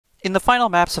In the final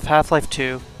maps of Half-Life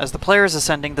 2, as the player is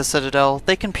ascending the Citadel,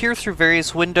 they can peer through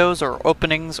various windows or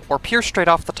openings, or peer straight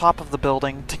off the top of the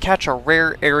building to catch a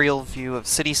rare aerial view of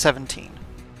City 17.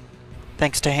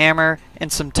 Thanks to Hammer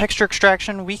and some texture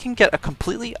extraction, we can get a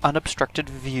completely unobstructed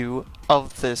view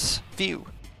of this view.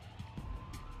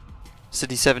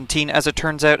 City 17, as it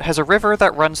turns out, has a river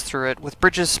that runs through it with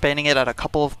bridges spanning it at a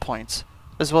couple of points,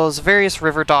 as well as various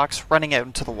river docks running out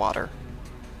into the water.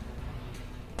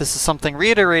 This is something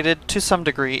reiterated to some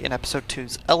degree in Episode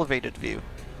 2's elevated view.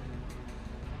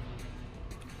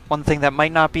 One thing that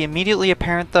might not be immediately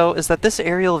apparent though is that this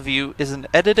aerial view is an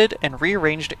edited and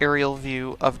rearranged aerial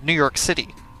view of New York City.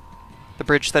 The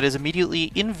bridge that is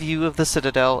immediately in view of the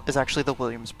Citadel is actually the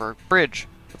Williamsburg Bridge,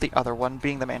 with the other one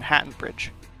being the Manhattan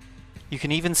Bridge. You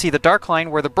can even see the dark line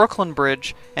where the Brooklyn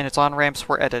Bridge and its on-ramps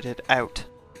were edited out.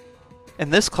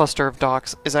 And this cluster of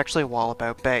docks is actually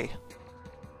Wallabout Bay.